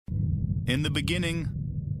In the beginning,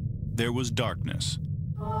 there was darkness.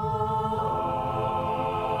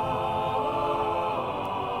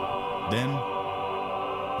 Then,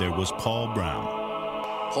 there was Paul Brown.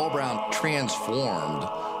 Paul Brown transformed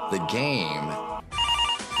the game.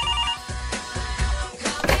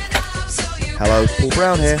 Hello, Paul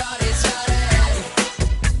Brown here.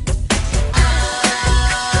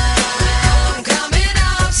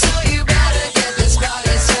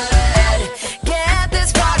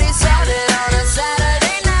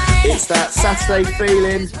 It's that Saturday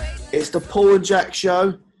feeling. It's the Paul and Jack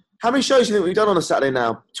show. How many shows do you think we've done on a Saturday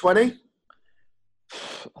now? 20?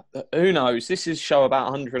 Who knows? This is show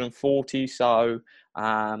about 140, so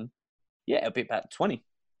yeah, it'll be about 20.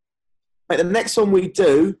 Mate, the next one we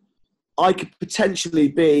do, I could potentially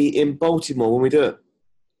be in Baltimore when we do it.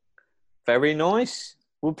 Very nice.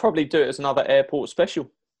 We'll probably do it as another airport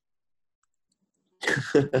special.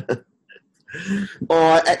 All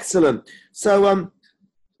right, excellent. So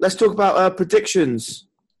let's talk about predictions.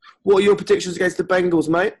 What are your predictions against the Bengals,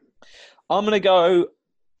 mate? I'm going to go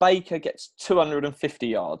Baker gets 250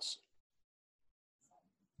 yards.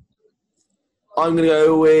 I'm going to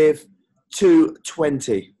go with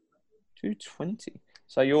 220. 220.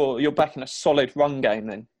 So you're backing a solid run game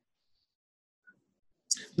then?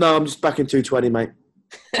 No, I'm just backing 220, mate.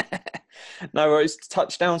 No worries.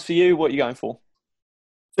 Touchdowns for you. What are you going for?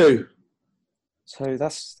 2. So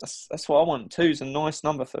that's what I want. 2 is a nice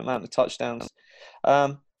number for the amount of touchdowns.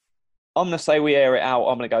 I'm going to say we air it out.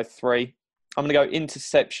 I'm going to go 3. I'm going to go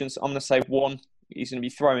interceptions. I'm going to say 1. He's going to be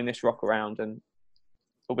throwing this rock around and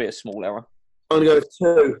it'll be a small error. I'm going to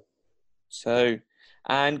go 2. 2.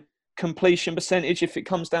 And completion percentage, if it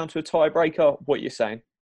comes down to a tiebreaker, what are you saying?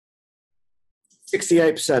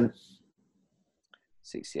 68%.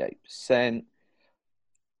 68%.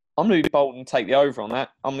 I'm going to be bold and take the over on that.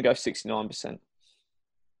 I'm going to go 69%.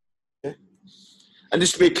 Okay. And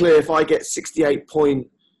just to be clear, if I get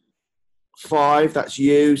 68.5, that's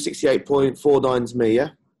you. 68.49 is me, yeah?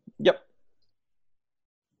 Yep.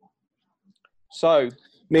 So,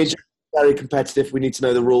 me and Jack are very competitive. We need to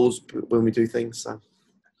know the rules when we do things. So.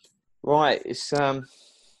 Right, it's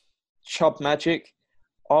Chubb magic.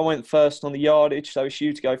 I went first on the yardage, so it's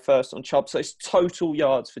you to go first on Chubb. So it's total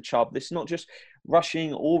yards for Chubb. This is not just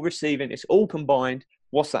rushing or receiving. It's all combined.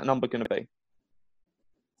 What's that number going to be?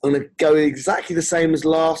 I'm going to go exactly the same as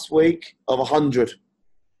last week of 100.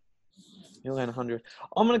 You're going 100.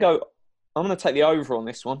 I'm going to take the over on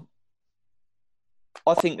this one.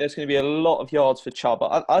 I think there's going to be a lot of yards for Chubb.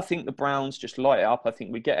 I think the Browns just light it up. I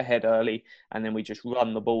think we get ahead early and then we just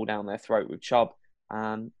run the ball down their throat with Chubb.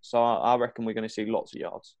 So I reckon we're going to see lots of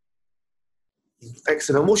yards.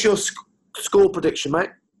 Excellent. What's your score prediction, mate?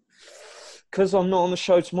 Because I'm not on the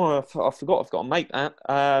show tomorrow, I forgot I've got to make that.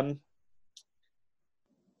 I'm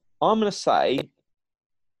going to say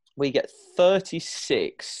we get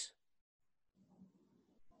 36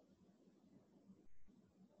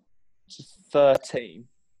 to 13.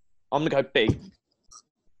 I'm going to go big.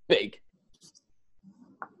 Big.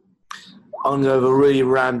 I'm going to have a really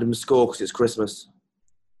random score because it's Christmas.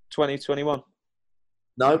 2021.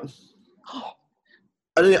 No.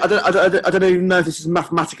 I don't even know if this is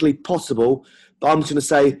mathematically possible, but I'm just going to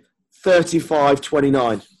say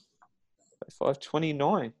 35-29.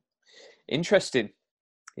 35-29. Interesting.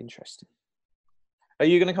 Are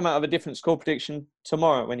you going to come out of a different score prediction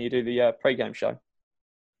tomorrow when you do the pre-game show?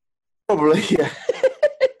 Probably, yeah.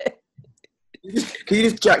 Can you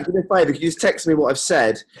just, Jack, do me a favour? Can you just text me what I've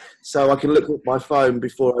said so I can look at my phone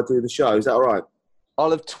before I do the show? Is that all right?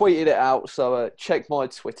 I'll have tweeted it out, so check my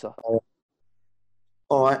Twitter.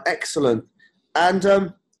 All right, excellent.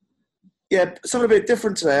 And, yeah, something a bit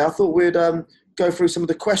different today. I thought we'd go through some of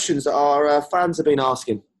the questions that our fans have been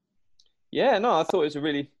asking. Yeah, no, I thought it was a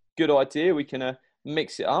really good idea. We can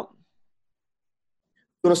mix it up.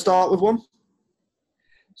 You want to start with one?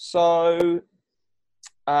 So,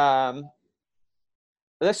 let's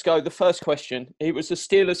go. The first question. He was a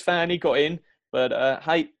Steelers fan. He got in, but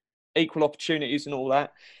hey, equal opportunities and all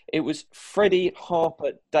that. It was Freddie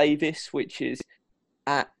Harper Davis, which is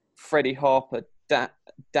at Freddie Harper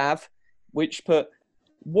Dav, which put,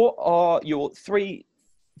 what are your favourite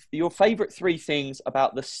 3 things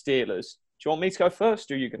about the Steelers? Do you want me to go first,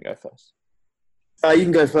 or are you going to go first? You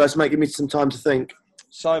can go first, mate. Give me some time to think.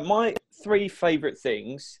 So my 3 favourite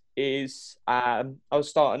things is, I'll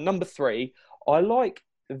start at number 3. I like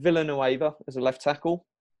Villanueva as a left tackle.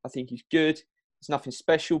 I think he's good. It's nothing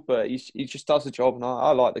special, but he just does the job, and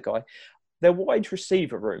I like the guy. Their wide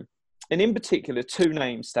receiver room, and in particular, 2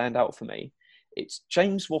 names stand out for me. It's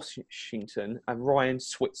James Washington and Ryan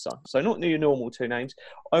Switzer. So not your normal two names.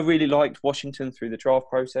 I really liked Washington through the draft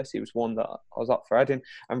process. He was one that I was up for adding.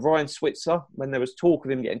 And Ryan Switzer, when there was talk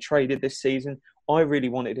of him getting traded this season, I really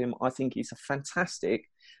wanted him. I think he's a fantastic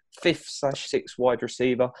 5/6 wide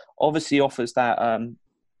receiver. Obviously offers that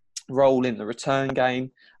role in the return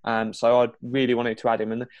game. So I really wanted to add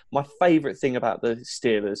him. And my favourite thing about the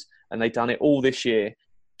Steelers, and they've done it all this year,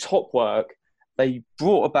 top work, they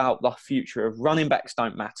brought about the future of running backs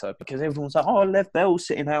don't matter, because everyone's like, oh, Lev Bell's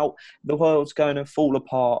sitting out, the world's going to fall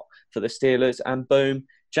apart for the Steelers. And boom,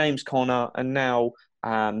 James Conner and now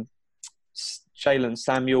Jalen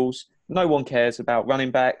Samuels. No one cares about running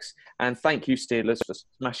backs. And thank you, Steelers, for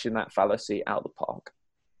smashing that fallacy out of the park.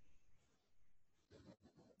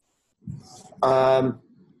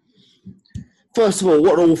 First of all,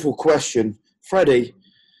 what an awful question. Freddie,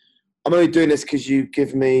 I'm only doing this because you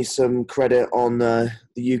give me some credit on the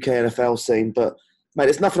UK NFL scene, but, mate,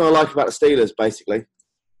 there's nothing I like about the Steelers, basically.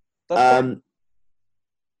 But,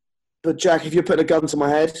 Jack, if you're putting a gun to my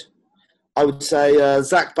head, I would say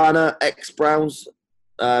Zach Banner, ex-Browns.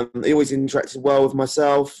 He always interacted well with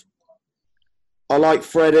myself. I like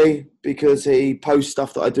Freddie because he posts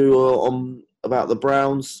stuff that I do about the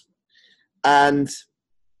Browns. And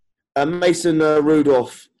Mason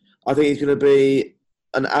Rudolph, I think he's going to be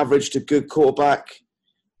an average to good quarterback.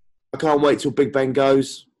 I can't wait till Big Ben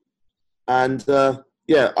goes. And, I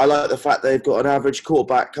like the fact they've got an average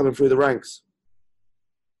quarterback coming through the ranks.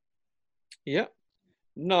 Yeah.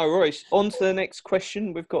 No worries. On to the next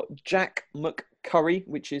question. We've got Jack McCurry,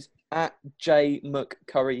 which is at J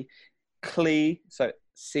McCurry Clee, so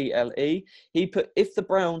CLE. He put, if the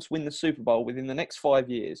Browns win the Super Bowl within the next 5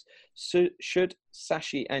 years, should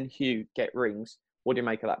Sashi and Hugh get rings? What do you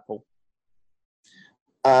make of that, Paul?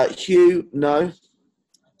 Hugh, no.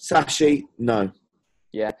 Sashi, no.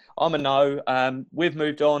 Yeah, I'm a no. We've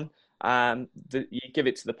moved on. You give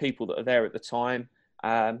it to the people that are there at the time.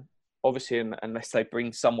 Obviously, unless they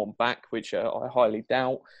bring someone back, which I highly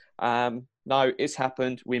doubt. No, it's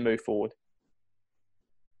happened. We move forward.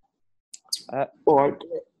 All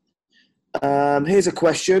right. Here's a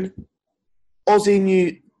question. Ozzie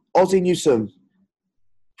Newsome.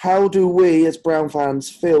 How do we as Brown fans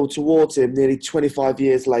feel towards him nearly 25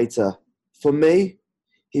 years later? For me,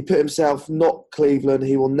 he put himself, not Cleveland.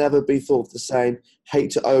 He will never be thought the same. Hate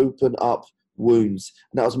to open up wounds.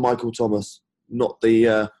 And that was Michael Thomas, not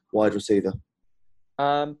the wide receiver.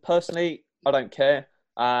 Personally, I don't care.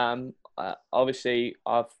 Obviously,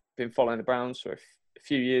 I've been following the Browns for a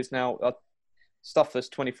few years now. Stuff that's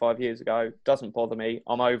 25 years ago doesn't bother me.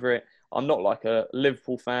 I'm over it. I'm not like a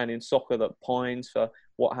Liverpool fan in soccer that pines for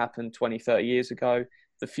what happened 20, 30 years ago.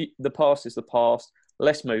 The past is the past.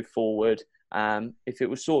 Let's move forward. If it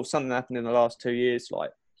was sort of something that happened in the last 2 years, like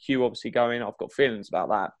Hugh obviously going, I've got feelings about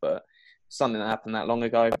that, but something that happened that long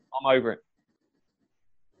ago, I'm over it.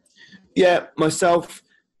 Yeah, myself,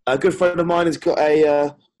 a good friend of mine has got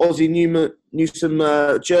a Ozzie Newsome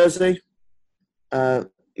jersey.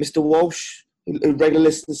 Mr. Walsh, who regularly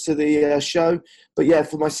listens to the show. But yeah,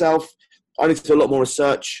 for myself, I need to do a lot more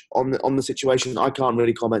research on the situation. I can't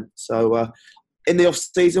really comment. So in the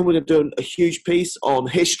off-season, we're going to do a huge piece on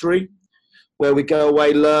history, where we go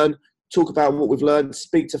away, learn, talk about what we've learned,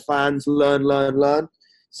 speak to fans, learn.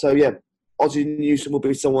 So yeah, Ozzie Newsome will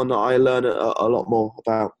be someone that I learn a lot more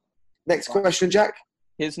about. Next question, Jack.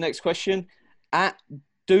 Here's the next question. At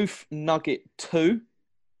Doof Nugget 2.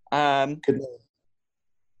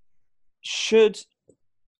 Should,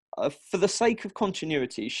 for the sake of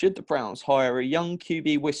continuity, should the Browns hire a young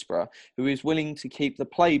QB whisperer who is willing to keep the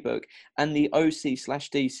playbook and the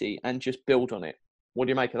OC/DC and just build on it? What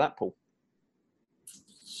do you make of that, Paul?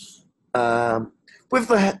 With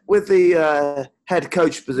the head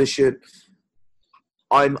coach position,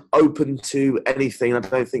 I'm open to anything. I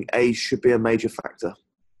don't think age should be a major factor.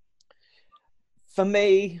 For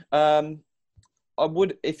me, I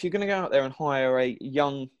would, if you're going to go out there and hire a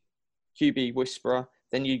young QB whisperer,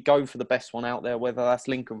 then you go for the best one out there, whether that's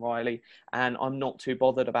Lincoln Riley. And I'm not too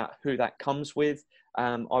bothered about who that comes with.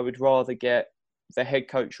 I would rather get the head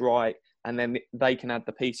coach right, and then they can add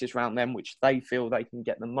the pieces around them, which they feel they can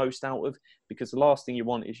get the most out of. Because the last thing you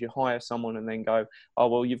want is you hire someone and then go, oh,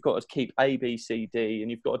 well, you've got to keep A, B, C, D,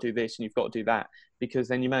 and you've got to do this and you've got to do that. Because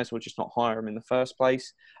then you may as well just not hire them in the first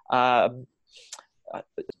place.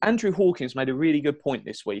 Andrew Hawkins made a really good point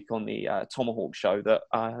this week on the Tomahawk show that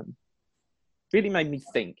really made me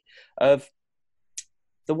think of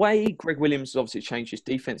the way Greg Williams has obviously changed his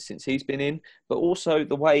defense since he's been in, but also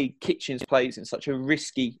the way Kitchens plays in such a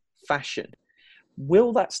risky fashion.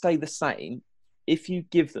 Will that stay the same if you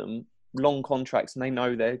give them long contracts and they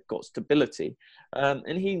know they've got stability.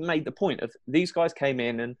 And he made the point of these guys came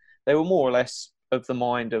in and they were more or less of the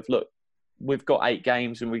mind of, look, we've got 8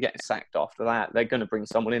 games and we get sacked after that. They're going to bring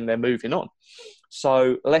someone in, they're moving on.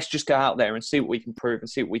 So let's just go out there and see what we can prove and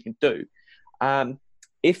see what we can do.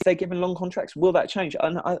 If they're given long contracts, will that change?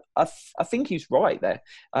 And I think he's right there.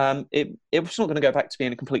 It's not going to go back to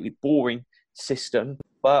being a completely boring system,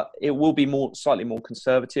 but it will be slightly more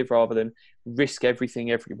conservative rather than risk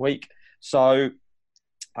everything every week. So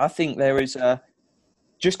I think there is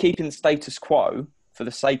just keeping the status quo for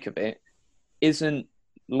the sake of it isn't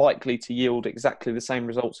likely to yield exactly the same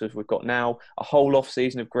results as we've got now. A whole off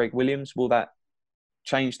season of Greg Williams, will that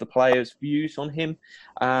change the players' views on him,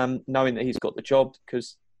 knowing that he's got the job?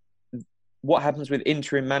 Because what happens with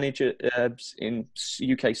interim managers in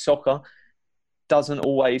UK soccer doesn't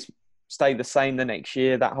always stay the same the next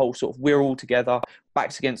year. That whole sort of we're all together,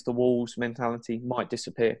 backs against the walls mentality might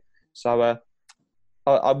disappear. So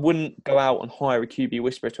I wouldn't go out and hire a QB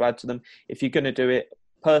whisperer to add to them. If you're going to do it,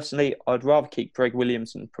 personally, I'd rather keep Greg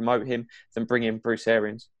Williams and promote him than bring in Bruce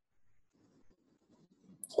Arians.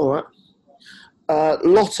 All right.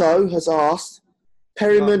 Lotto has asked,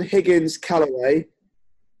 Perryman, Higgins, Callaway,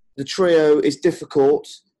 the trio is difficult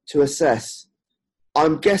to assess.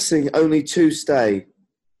 I'm guessing only 2 stay.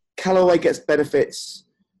 Callaway gets benefits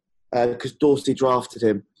because Dorsey drafted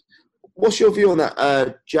him. What's your view on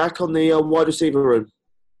that, Jack, on the wide receiver room?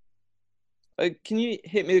 Can you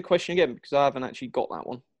hit me the question again? Because I haven't actually got that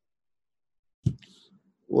one.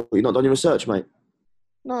 Well, you've not done your research, mate?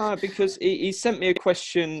 No, because he sent me a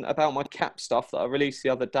question about my cap stuff that I released the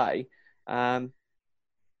other day. You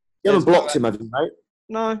haven't blocked him, have you, mate?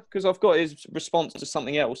 No, because I've got his response to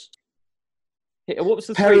something else. What was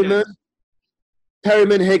the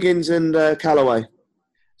Perryman, Higgins and Callaway.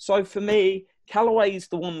 So for me, Callaway's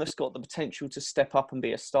the one that's got the potential to step up and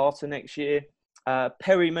be a starter next year.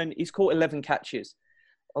 Perryman, he's caught 11 catches.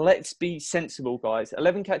 Let's be sensible, guys.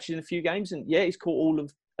 11 catches in a few games, and yeah, he's caught all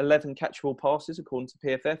of 11 catchable passes according to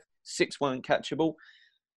PFF. 6 weren't catchable.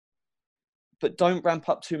 But don't ramp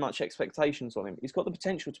up too much expectations on him. He's got the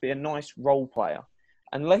potential to be a nice role player.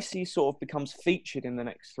 Unless he sort of becomes featured in the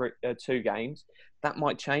next 2 games, that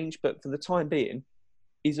might change. But for the time being,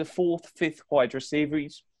 he's a 4th, 5th wide receiver.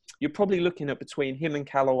 You're probably looking at between him and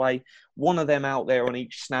Callaway, one of them out there on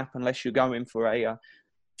each snap, unless you're going for a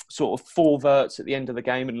sort of 4 verts at the end of the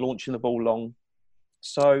game and launching the ball long.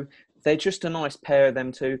 So they're just a nice pair of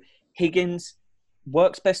them two. Higgins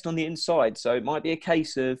works best on the inside, so it might be a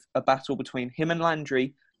case of a battle between him and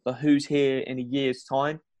Landry, but who's here in a year's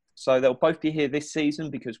time. So they'll both be here this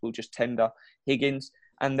season because we'll just tender Higgins.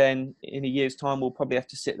 And then in a year's time, we'll probably have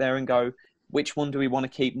to sit there and go, which one do we want to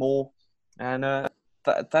keep more? And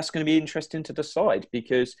that's going to be interesting to decide,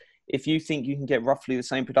 because if you think you can get roughly the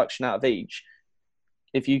same production out of each,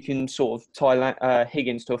 if you can sort of tie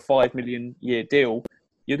Higgins to a $5 million year deal,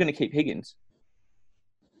 you're going to keep Higgins.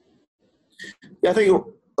 Yeah, I think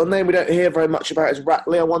a name we don't hear very much about is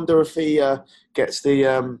Ratley. I wonder if he gets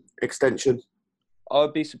the extension.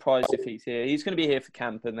 I'd be surprised if he's here. He's going to be here for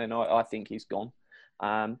camp, and then I think he's gone.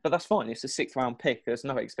 But that's fine. It's a 6th round pick. There's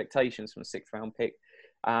no expectations from a 6th round pick.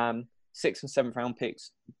 6th and 7th round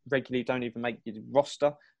picks regularly don't even make your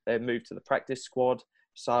roster. They're moved to the practice squad.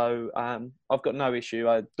 So I've got no issue.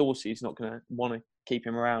 Dorsey's not going to want to keep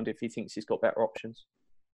him around if he thinks he's got better options.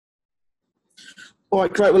 All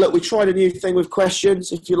right, great. Well, look, we tried a new thing with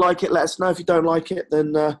questions. If you like it, let us know. If you don't like it,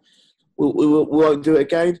 then we won't do it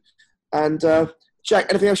again. And Jack,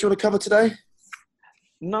 anything else you want to cover today?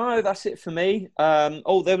 No, that's it for me. There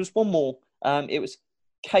was one more. It was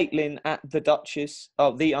Caitlin at the Duchess,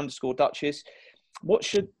 the _ Duchess. What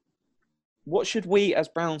should we as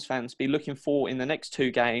Browns fans be looking for in the next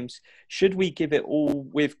 2 games? Should we give it all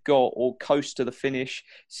we've got or coast to the finish,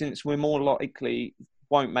 since we're more likely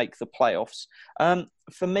won't make the playoffs?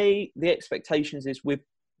 For me, the expectations is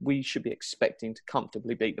we should be expecting to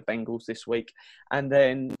comfortably beat the Bengals this week. And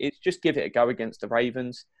then it's just give it a go against the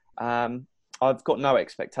Ravens. I've got no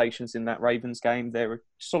expectations in that Ravens game. They're a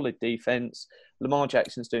solid defense. Lamar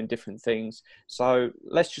Jackson's doing different things. So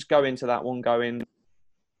let's just go into that one going,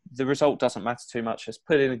 the result doesn't matter too much. Let's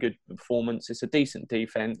put in a good performance. It's a decent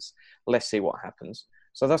defense. Let's see what happens.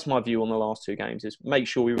 So that's my view on the last 2 games, is make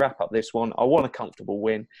sure we wrap up this one. I want a comfortable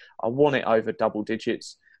win. I want it over double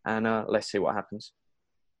digits. And let's see what happens.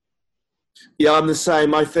 Yeah, I'm the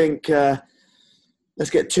same. I think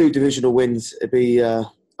let's get 2 divisional wins. It'd be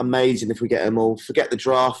amazing if we get them all. Forget the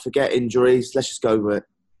draft, forget injuries. Let's just go with it.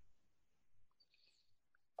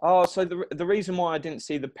 Oh, so the reason why I didn't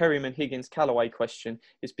see the Perryman Higgins Callaway question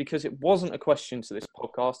is because it wasn't a question to this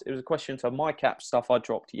podcast. It was a question to my cap stuff I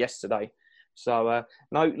dropped yesterday. So,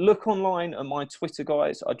 no, look online at my Twitter,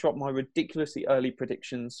 guys. I dropped my ridiculously early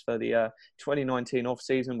predictions for the 2019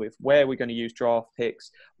 off-season with where we're going to use draft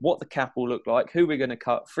picks, what the cap will look like, who we're going to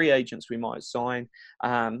cut, free agents we might sign.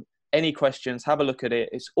 Any questions, have a look at it.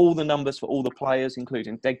 It's all the numbers for all the players,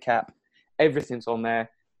 including dead cap. Everything's on there.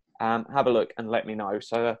 Have a look and let me know.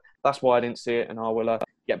 So that's why I didn't see it, and I will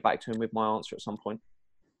get back to him with my answer at some point.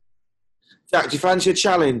 Jack, do you fancy a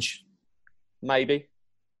challenge? Maybe.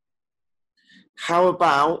 How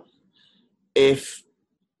about if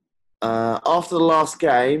after the last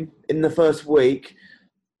game, in the first week,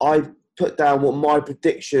 I put down what my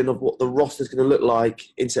prediction of what the roster is going to look like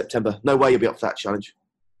in September? No way you'll be up for that challenge.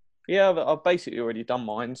 Yeah, I've basically already done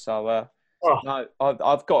mine. So, no,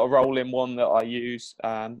 I've got a rolling one that I use.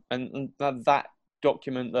 And that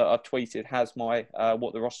document that I tweeted has my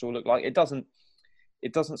what the roster will look like. It doesn't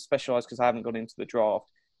specialise because I haven't gone into the draft.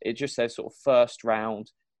 It just says sort of first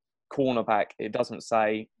round cornerback. It doesn't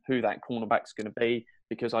say who that cornerback's going to be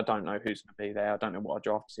because I don't know who's going to be there. I don't know what our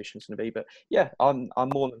draft position's going to be. But yeah, I'm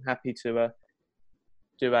more than happy to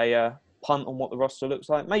do a punt on what the roster looks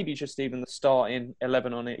like. Maybe just even the starting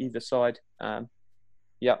 11 on either side.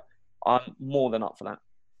 Yeah, I'm more than up for that.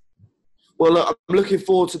 Well, look, I'm looking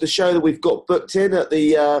forward to the show that we've got booked in at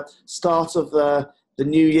the start of the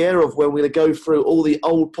new year, of when we're going to go through all the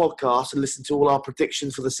old podcasts and listen to all our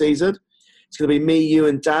predictions for the season. It's going to be me, you,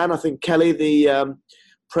 and Dan. I think Kelly, the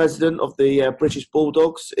president of the British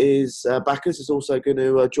Bulldogs, backers, is also going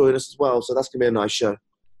to join us as well. So that's going to be a nice show.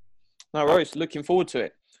 No worries. Looking forward to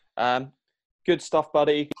it. Good stuff,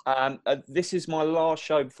 buddy. This is my last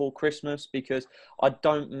show before Christmas because I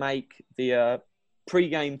don't make the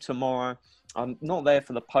pre-game tomorrow. I'm not there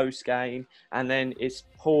for the post-game. And then it's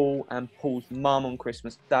Paul and Paul's mum on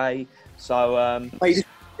Christmas Day. So... Mate,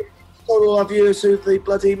 told all our viewers who the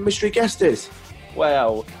bloody mystery guest is.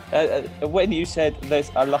 Well, when you said there's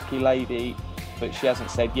a lucky lady, but she hasn't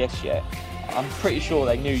said yes yet, I'm pretty sure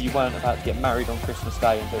they knew you weren't about to get married on Christmas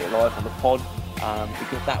Day and do it live on the pod,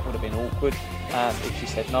 because that would have been awkward if she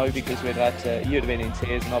said no, because you'd have been in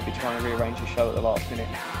tears and I'd be trying to rearrange the show at the last minute.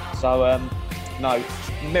 So, no,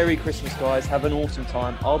 Merry Christmas, guys. Have an awesome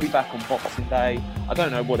time. I'll be back on Boxing Day. I don't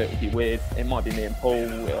know what it will be with. It might be me and Paul.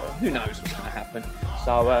 Who knows what's going to happen.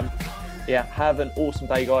 So, yeah, have an awesome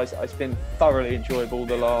day, guys. It's been thoroughly enjoyable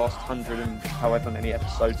the last 100 and however many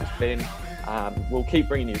episodes it's been. We'll keep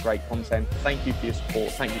bringing you great content. Thank you for your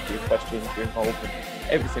support. Thank you for your questions, your involvement,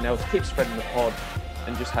 everything else. Keep spreading the pod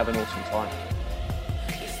and just have an awesome time.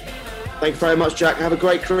 Thank you very much, Jack. Have a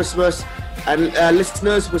great Christmas. And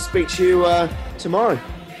listeners, we'll speak to you tomorrow.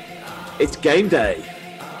 It's game day.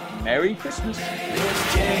 Merry Christmas.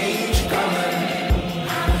 There's change coming.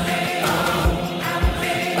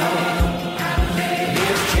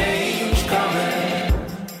 There's change coming.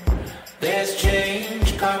 There's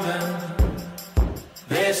change coming.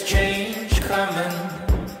 There's change coming.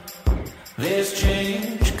 There's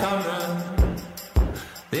change coming.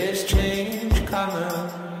 There's change.